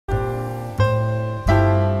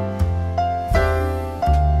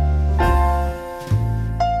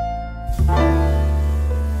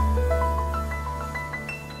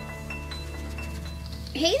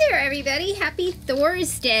everybody. Happy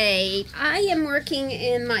Thursday. I am working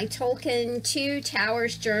in my Tolkien Two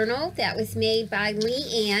Towers journal that was made by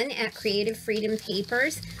Leanne at Creative Freedom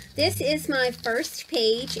Papers. This is my first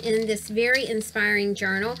page in this very inspiring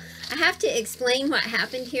journal. I have to explain what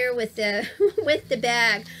happened here with the with the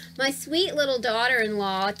bag. My sweet little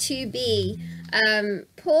daughter-in-law, 2B,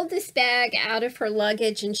 pulled this bag out of her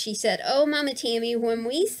luggage and she said, "Oh, Mama Tammy, when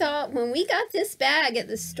we got this bag at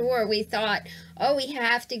the store, we thought, oh, we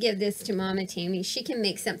have to give this to Mama Tammy. She can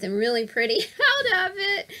make something really pretty out of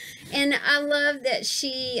it." And I love that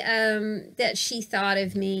she thought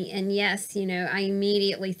of me. And yes, you know, I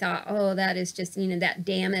immediately thought, oh, that is just, you know, that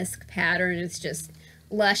damask pattern is just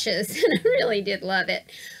luscious, and I really did love it.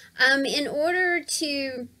 In order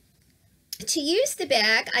to use the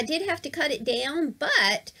bag, I did have to cut it down,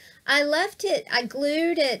 but I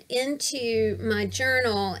glued it into my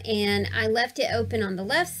journal, and I left it open on the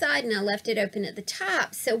left side and I left it open at the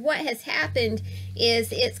top. So what has happened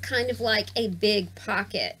is it's kind of like a big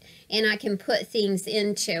pocket, and I can put things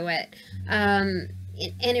into it. And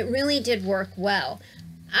it really did work well.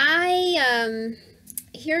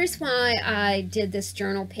 Here's why I did this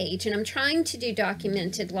journal page, and I'm trying to do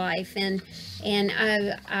documented life, and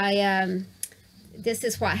this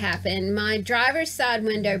is what happened. My driver's side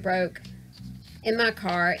window broke in my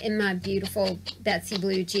car, in my beautiful Betsy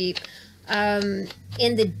Blue Jeep, in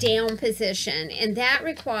the down position, and that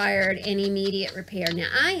required an immediate repair. Now,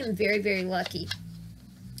 I am very, very lucky.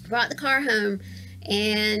 Brought the car home,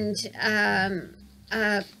 and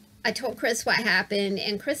I told Chris what happened,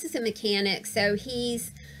 and Chris is a mechanic, so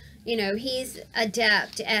he's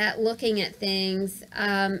adept at looking at things.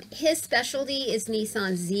 His specialty is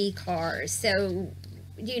Nissan Z cars, so,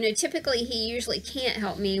 you know, typically he usually can't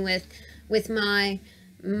help me with my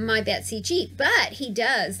Betsy Jeep, but he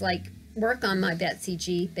does, like, work on my Betsy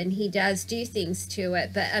Jeep, and he does do things to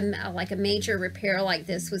it, but like a major repair like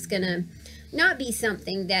this was gonna not be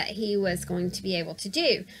something that he was going to be able to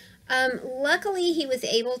do. Luckily, he was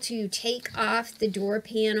able to take off the door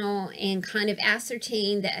panel and kind of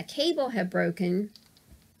ascertain that a cable had broken,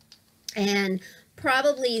 and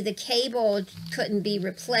probably the cable couldn't be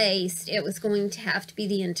replaced. It was going to have to be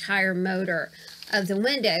the entire motor of the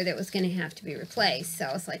window that was going to have to be replaced. So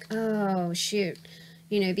I was like, oh, shoot,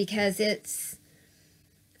 you know, because it's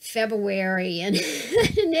February and,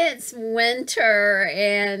 and it's winter,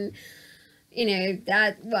 and you know,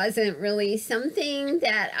 that wasn't really something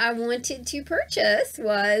that I wanted to purchase,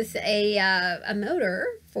 was a motor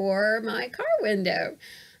for my car window.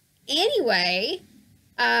 Anyway,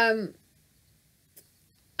 I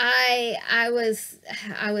was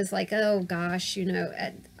like, oh gosh, you know,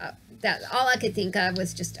 that all I could think of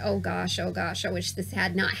was just, oh gosh, I wish this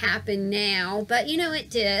had not happened now. But you know, it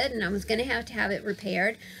did, and I was going to have it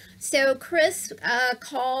repaired. So Chris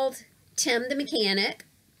called Tim, the mechanic.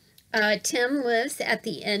 Tim lives at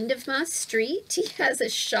the end of my street. He has a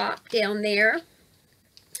shop down there.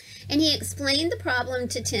 And he explained the problem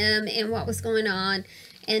to Tim and what was going on.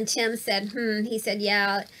 And Tim said, he said,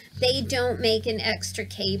 yeah, they don't make an extra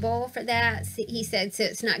cable for that. He said, so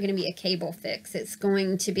it's not going to be a cable fix. It's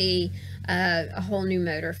going to be a whole new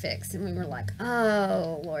motor fix. And we were like,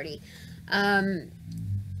 oh, Lordy. But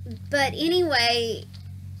anyway,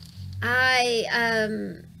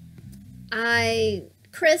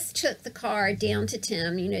 Chris took the car down to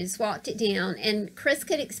Tim, you know, just walked it down, and Chris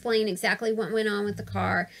could explain exactly what went on with the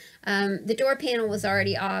car. The door panel was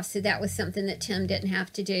already off, so that was something that Tim didn't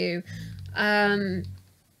have to do. I'm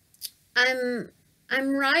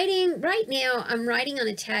writing, right now, I'm writing on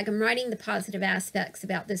a tag, I'm writing the positive aspects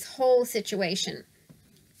about this whole situation.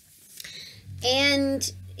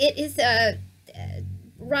 And it is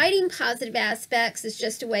writing positive aspects is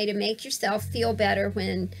just a way to make yourself feel better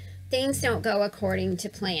when things don't go according to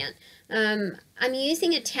plan. I'm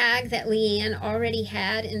using a tag that Leanne already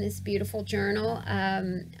had in this beautiful journal.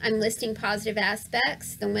 I'm listing positive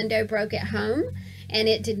aspects. The window broke at home, and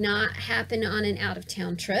it did not happen on an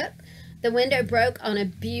out-of-town trip. The window broke on a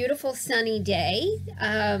beautiful sunny day.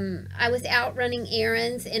 I was out running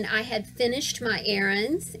errands, and I had finished my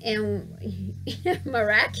errands, and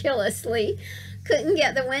miraculously couldn't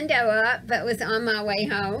get the window up, but was on my way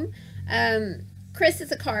home. Chris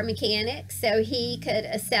is a car mechanic, so he could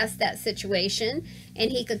assess that situation,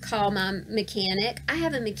 and he could call my mechanic. I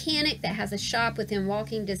have a mechanic that has a shop within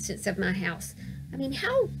walking distance of my house. I mean,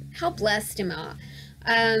 how blessed am I?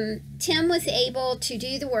 Tim was able to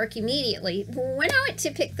do the work immediately. When I went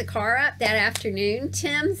to pick the car up that afternoon,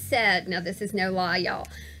 Tim said, now this is no lie, y'all,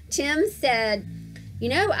 Tim said, you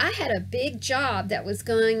know, I had a big job that was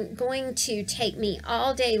going to take me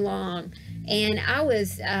all day long. And I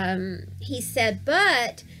was, he said,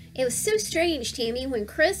 but It was so strange, Tammy, when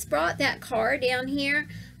Chris brought that car down here,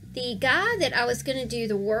 the guy that I was going to do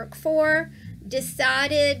the work for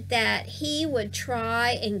decided that he would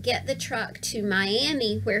try and get the truck to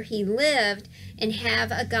Miami where he lived and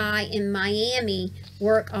have a guy in Miami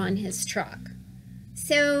work on his truck.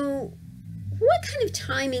 So what kind of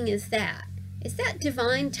timing is that? Is that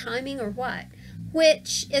divine timing or what?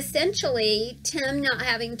 Which essentially, Tim not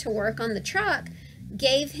having to work on the truck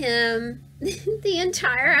gave him the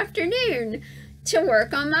entire afternoon to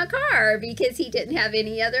work on my car because he didn't have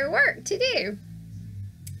any other work to do.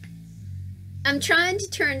 I'm trying to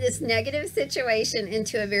turn this negative situation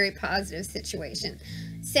into a very positive situation.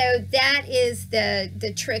 So that is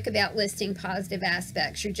the trick about listing positive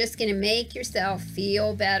aspects. You're just going to make yourself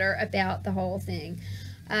feel better about the whole thing.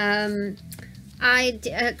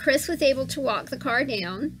 Chris was able to walk the car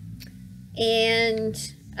down,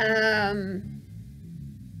 and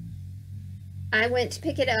I went to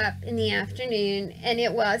pick it up in the afternoon, and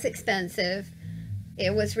it was expensive.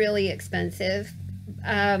 It was really expensive.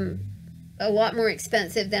 A lot more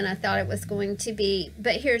expensive than I thought it was going to be.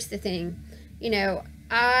 But here's the thing, you know,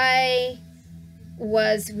 I'm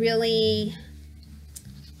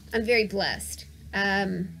very blessed.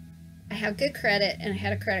 I have good credit, and I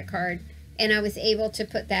had a credit card, and I was able to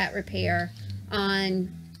put that repair on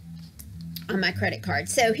my credit card.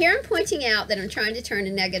 So here I'm pointing out that I'm trying to turn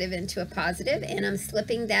a negative into a positive, and I'm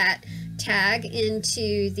slipping that tag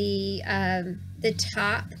into the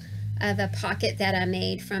top of a pocket that I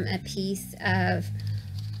made from a piece of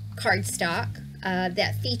cardstock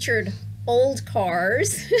that featured old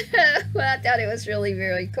cars. Well, I thought it was really,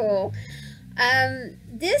 really cool.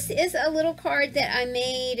 This is a little card that I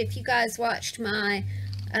made. If you guys watched my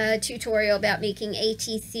tutorial about making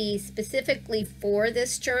ATC specifically for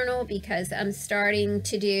this journal, because I'm starting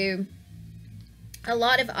to do a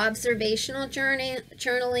lot of observational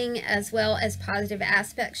journaling as well as positive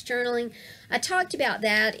aspects journaling. I talked about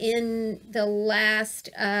that in the last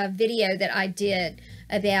video that I did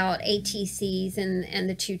about ATCs and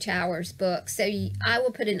the Two Towers book. So I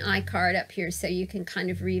will put an iCard up here so you can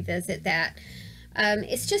kind of revisit that.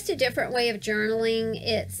 It's just a different way of journaling.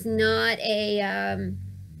 It's not a...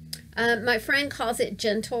 my friend calls it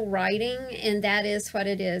gentle writing, and that is what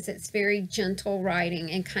it is. It's very gentle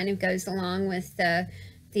writing and kind of goes along with the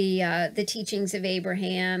teachings of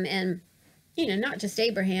Abraham, and, you know, not just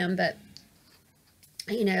Abraham, but,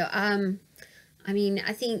 you know, I mean,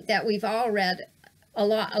 I think that we've all read a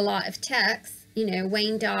lot of texts, you know,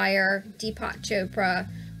 Wayne Dyer, Deepak Chopra,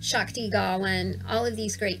 Shakti Gawain, all of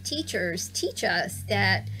these great teachers teach us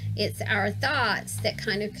that it's our thoughts that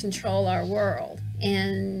kind of control our world.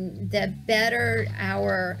 And the better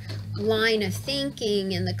our line of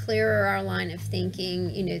thinking and the clearer our line of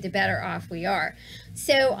thinking, you know, the better off we are.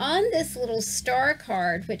 So on this little star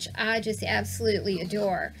card, which I just absolutely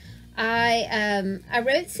adore, I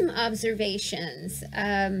wrote some observations.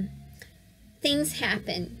 Things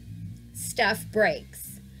happen. Stuff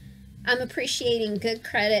breaks. I'm appreciating good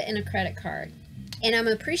credit and a credit card. And I'm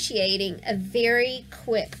appreciating a very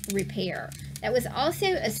quick repair. That was also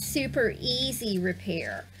a super easy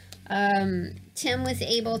repair. Tim was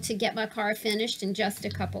able to get my car finished in just a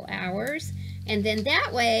couple hours. And then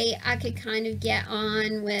that way I could kind of get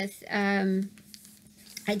on with, I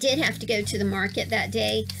did have to go to the market that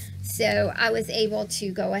day. So I was able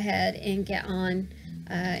to go ahead and get on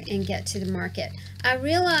and get to the market. I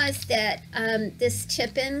realized that this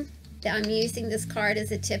tip-in, that I'm using this card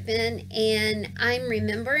as a tip-in, and I'm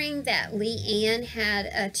remembering that Leanne had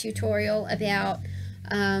a tutorial about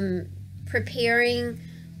preparing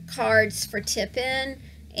cards for tip-in,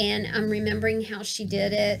 and I'm remembering how she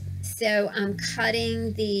did it. So I'm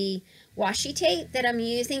cutting the washi tape that I'm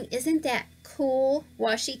using. Isn't that cool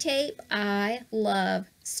washi tape? I love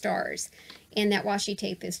stars, and that washi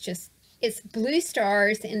tape is just, it's blue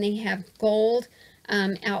stars, and they have gold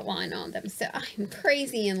outline on them. So I'm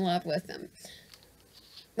crazy in love with them,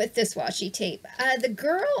 with this washi tape. The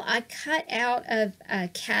girl I cut out of a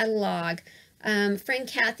catalog. Friend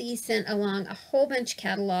Kathy sent along a whole bunch of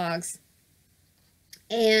catalogs,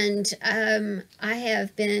 and I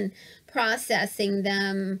have been processing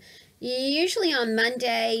them usually on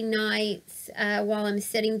Monday nights while I'm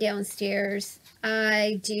sitting downstairs.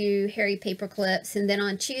 I do hairy paper clips, and then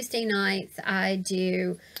on Tuesday nights I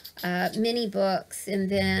do mini books, and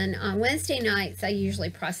then on Wednesday nights I usually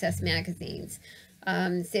process magazines.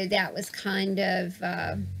 So that was kind of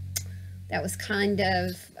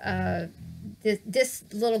this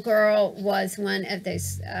little girl was one of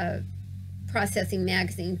those processing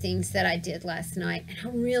magazine things that I did last night, and I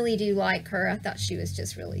really do like her. I thought she was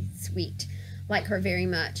just really sweet. Like her very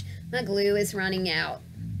much. My glue is running out.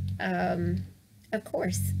 of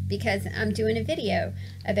course, because I'm doing a video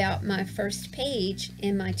about my first page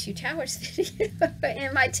in my Two Towers video,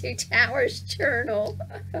 in my Two Towers journal.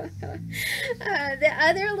 The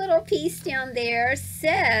other little piece down there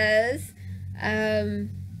says,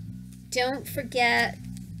 don't forget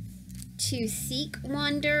to seek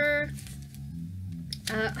wonder.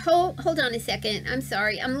 Hold on a second. I'm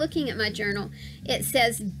sorry. I'm looking at my journal. It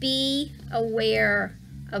says, be aware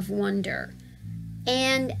of wonder.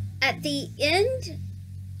 And at the end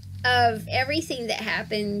of everything that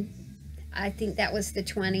happened, I think that was the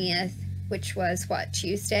 20th, which was what,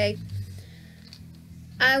 Tuesday?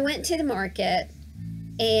 I went to the market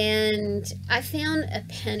and I found a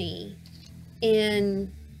penny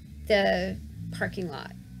in the parking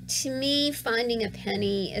lot. To me, finding a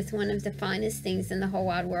penny is one of the finest things in the whole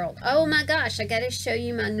wide world. Oh my gosh, I got to show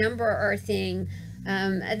you my number thing.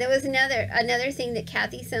 There was another thing that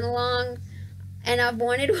Kathy sent along, and I've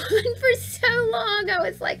wanted one for so long. I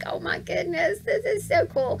was like, oh my goodness, this is so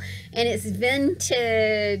cool. And it's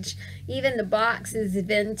vintage. Even the box is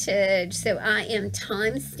vintage. So I am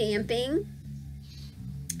time stamping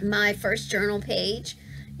my first journal page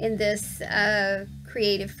in this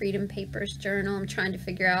Creative Freedom Papers journal. I'm trying to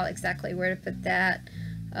figure out exactly where to put that.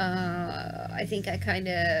 I think I kind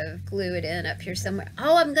of glue it in up here somewhere.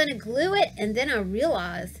 Oh, I'm going to glue it. And then I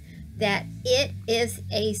realized that it is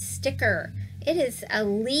a sticker. It is a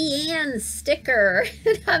Leanne sticker,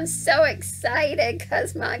 and I'm so excited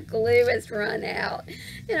because my glue has run out,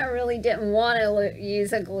 and I really didn't want to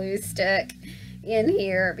use a glue stick in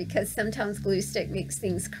here because sometimes glue stick makes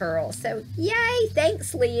things curl. So yay,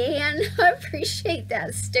 thanks Leanne. I appreciate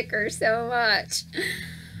that sticker so much.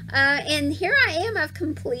 And here I am. I've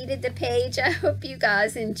completed the page. I hope you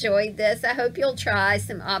guys enjoyed this. I hope you'll try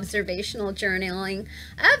some observational journaling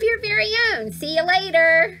of your very own. See you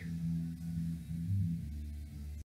later.